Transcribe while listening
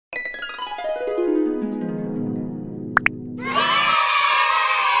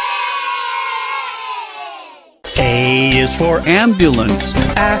is for ambulance.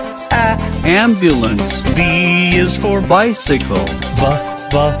 Ambulance. B is for bicycle.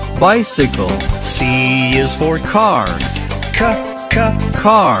 Bicycle. C is for car.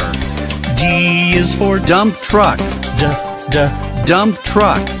 Car. D is for dump truck. Dump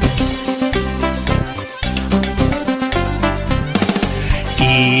truck.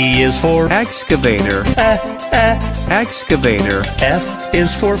 E is for excavator. Excavator. F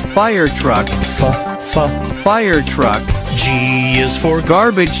is for fire truck. Fire truck. G is for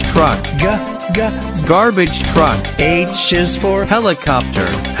garbage truck. Garbage truck. H is for helicopter.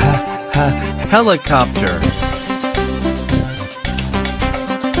 Helicopter.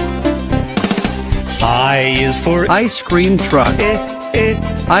 I is for ice cream truck.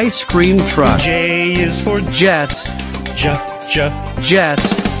 Ice cream truck. J is for jet. Jet.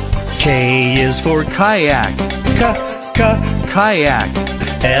 K is for kayak. Kayak.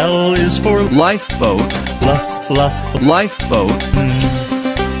 L is for lifeboat. Lifeboat.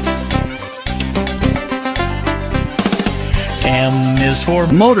 M is for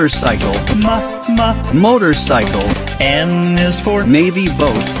motorcycle. Motorcycle. N is for navy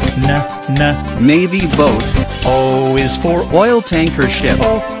boat. Navy boat. O is for oil tanker ship.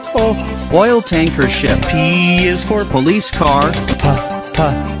 Oil tanker ship. P is for police car.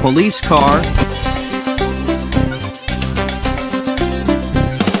 Police car.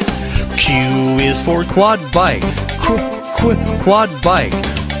 Q is for quad bike. Quad bike.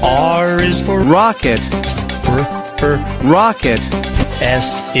 R is for rocket. Rocket.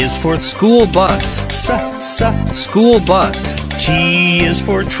 S is for school bus. School bus. T is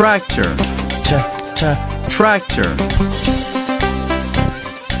for tractor. Tractor.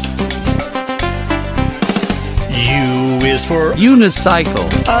 U is for unicycle.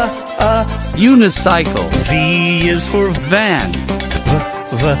 Unicycle. V is for van.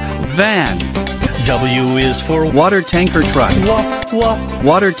 Van. W is for water tanker truck.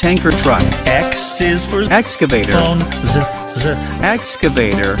 Water tanker truck. X is for excavator. Z.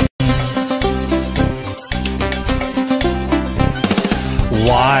 Excavator.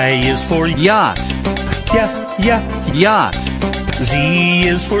 Y is for yacht. Yacht. Z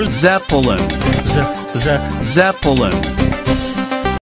is for zeppelin. Zeppelin.